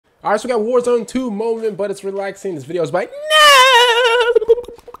All right, so we got Warzone 2 moment, but it's relaxing. This video is by no.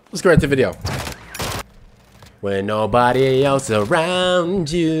 Let's go right to the video. When nobody else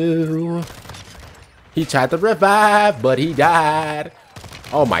around you, he tried to revive, but he died.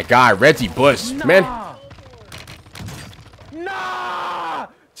 Oh my God, Reggie Bush, nah. man. Nah,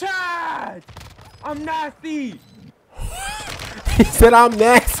 Chad, I'm nasty. He said I'm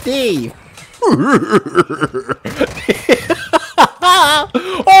nasty.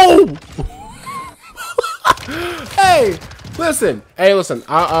 Oh! Hey, listen. Hey, listen.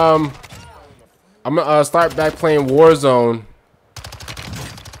 I'm gonna start back playing Warzone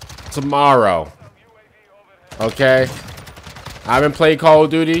tomorrow. Okay? I haven't played Call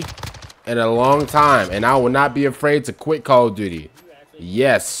of Duty in a long time, and I will not be afraid to quit Call of Duty.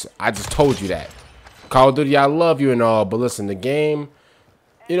 Yes, I just told you that. Call of Duty, I love you and all, but listen, the game,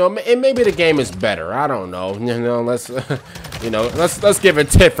 you know, and maybe the game is better. I don't know. You know, let's give it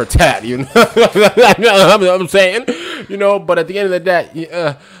tit for tat. You know, I'm saying, you know. But at the end of the day,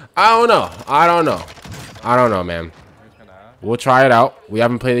 I don't know, man. We'll try it out. We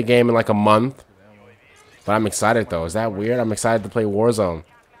haven't played the game in like a month, but I'm excited though. Is that weird? I'm excited to play Warzone.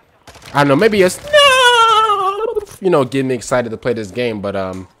 I don't know. Maybe it's you know, getting me excited to play this game, but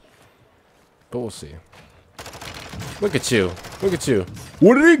we'll see. Look at you. Look at you.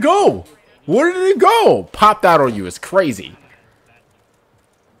 Where did he go? Where did he go? Popped out on you. It's crazy.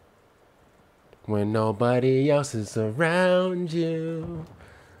 When nobody else is around you.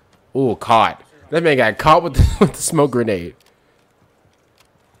 Ooh, caught. That man got caught with the smoke grenade.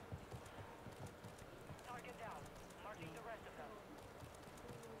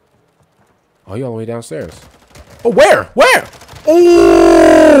 Oh, you all the way downstairs. Oh, where? Where?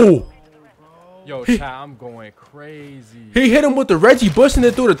 Oh! Yo, Chad, I'm going crazy. He hit him with the Reggie Bush and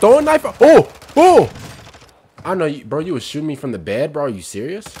then threw the throwing knife. Oh, oh! I know, you, bro. You was shooting me from the bed, bro. Are you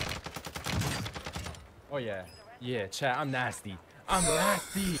serious? Oh yeah, yeah, Chad, I'm nasty. I'm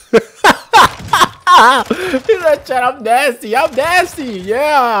nasty. He said, Chad, I'm nasty. I'm nasty.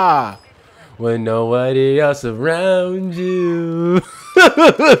 Yeah. When nobody else around you.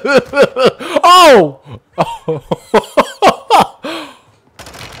 Oh!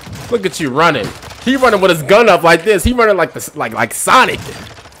 Look at you running. He running with his gun up like this. He running like this, like Sonic.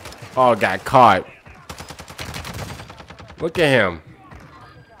 Oh, got caught. Look at him.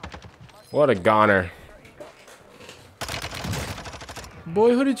 What a goner.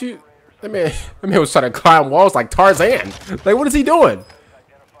 Boy, who did you? That man was trying to climb walls like Tarzan. Like, what is he doing?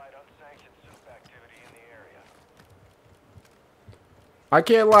 I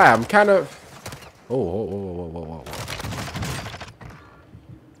can't lie. I'm kind of. Oh.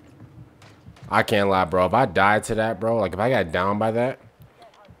 I can't lie, bro. If I died to that, bro, like if I got down by that,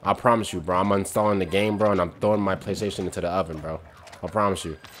 I promise you, bro, I'm uninstalling the game, bro, and I'm throwing my PlayStation into the oven, bro. I promise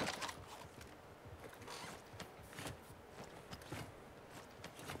you.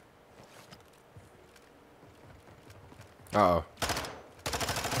 Uh-oh.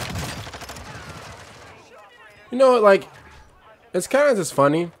 You know what, like, it's kind of just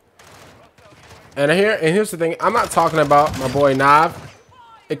funny. And here's the thing. I'm not talking about my boy nahv.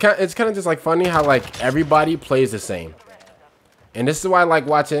 It's kind of just like funny how like everybody plays the same. And this is why I like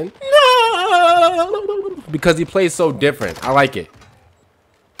watching. Because he plays so different. I like it.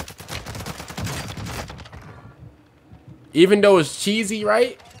 Even though it's cheesy,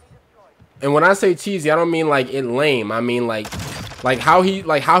 right? And when I say cheesy, I don't mean like it lame. I mean like how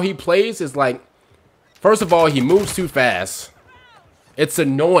he plays is like, first of all, he moves too fast. It's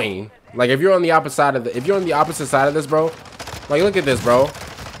annoying. Like if you're on the opposite side of this, bro, like look at this, bro.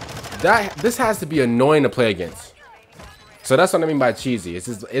 This has to be annoying to play against. So that's what I mean by cheesy. It's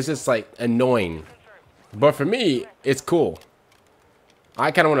just like annoying. But for me, it's cool. I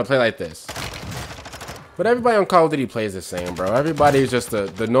kind of want to play like this. But everybody on Call of Duty plays the same, bro. Everybody's just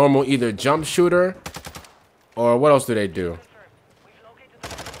the normal either jump shooter or what else do they do?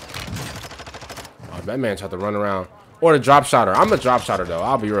 Oh, that man tried to run around. Or the drop shotter. I'm a drop shotter though.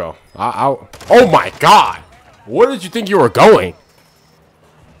 I'll be real. Oh my God! Where did you think you were going?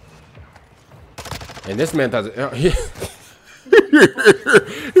 And this man thought he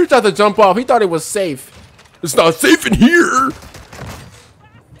tried to jump off. He thought it was safe. It's not safe in here.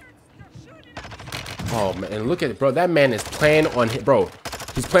 Oh man, and look at it, bro. That man is playing on bro.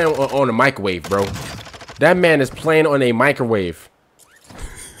 He's playing on a microwave, bro. That man is playing on a microwave.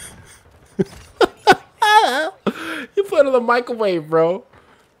 You put on the microwave, bro.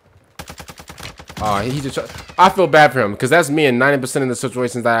 Oh, he just. I feel bad for him because that's me in 90% of the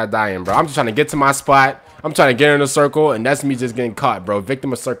situations that I die in, bro. I'm just trying to get to my spot. I'm trying to get in a circle, and that's me just getting caught, bro.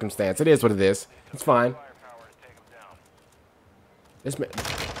 Victim of circumstance. It is what it is. It's fine. This man.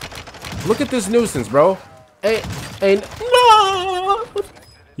 Look at this nuisance, bro. Hey, no.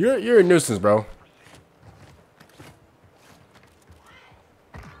 You're a nuisance, bro.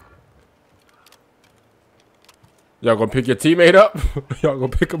 Y'all gonna pick your teammate up? Y'all gonna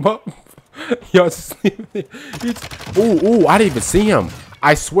pick him up? Y'all just ooh, I didn't even see him.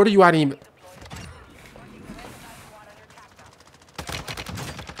 I swear to you, I didn't even.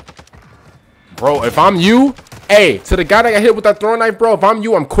 Bro, if I'm you, hey, to the guy that got hit with that throwing knife, bro, if I'm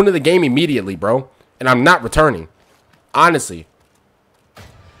you, I'm quitting the game immediately, bro. And I'm not returning. Honestly.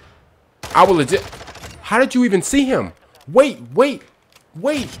 I will legit. How did you even see him? Wait,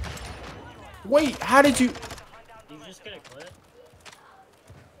 how did you? Just gonna quit.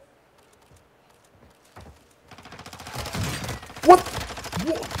 What?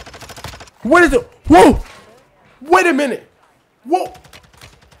 What is it? Whoa! Wait a minute. Whoa!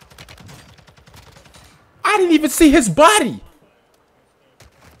 I didn't even see his body.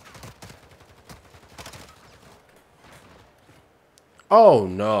 Oh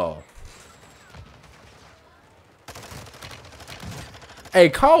no. Hey,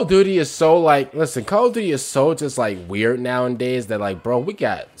 Call of Duty is so like, listen, Call of Duty is so just like weird nowadays that like, bro, we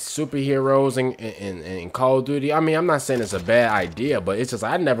got superheroes in Call of Duty. I mean, I'm not saying it's a bad idea, but it's just,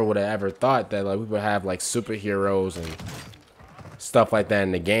 I never would have ever thought that like we would have like superheroes and stuff like that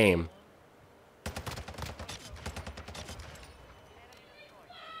in the game.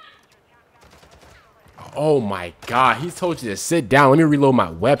 Oh my God, he told you to sit down. Let me reload my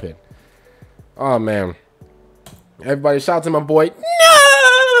weapon. Oh man. Everybody shout out to my boy.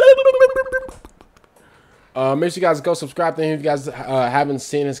 Make sure you guys go subscribe to him if you guys haven't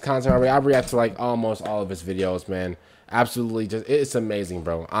seen his content already. I react to like almost all of his videos, man. Absolutely, just it's amazing,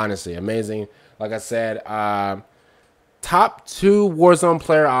 bro. Honestly, amazing. Like I said, top 2 Warzone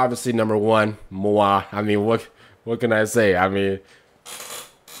player, obviously number 1, Moa. I mean, what can I say? I mean,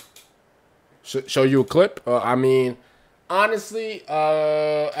 show you a clip. I mean, honestly,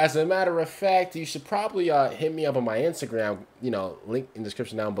 as a matter of fact, you should probably hit me up on my Instagram. You know, link in the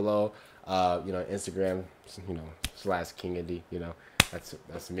description down below. You know, Instagram, you know, /KingAD, you know,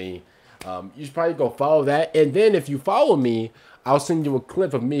 that's me. You should probably go follow that. And then if you follow me, I'll send you a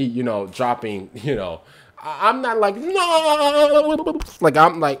clip of me, you know, dropping, you know, I'm not like, no, like,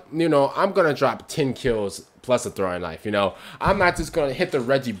 I'm like, you know, I'm going to drop 10 kills plus a throwing knife, you know. I'm not just going to hit the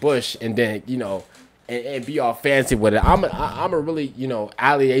Reggie Bush and then, you know, and be all fancy with it. I'm a really, you know,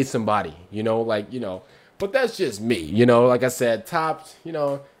 alley somebody, you know, like, you know, but that's just me, you know, like I said, top, you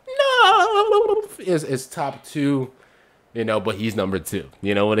know, no, is top 2, you know, but he's number 2.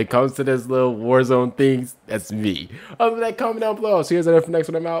 You know, when it comes to this little Warzone things, that's me. Other than that, comment down below. See you guys later for the next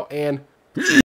one. I'm out, and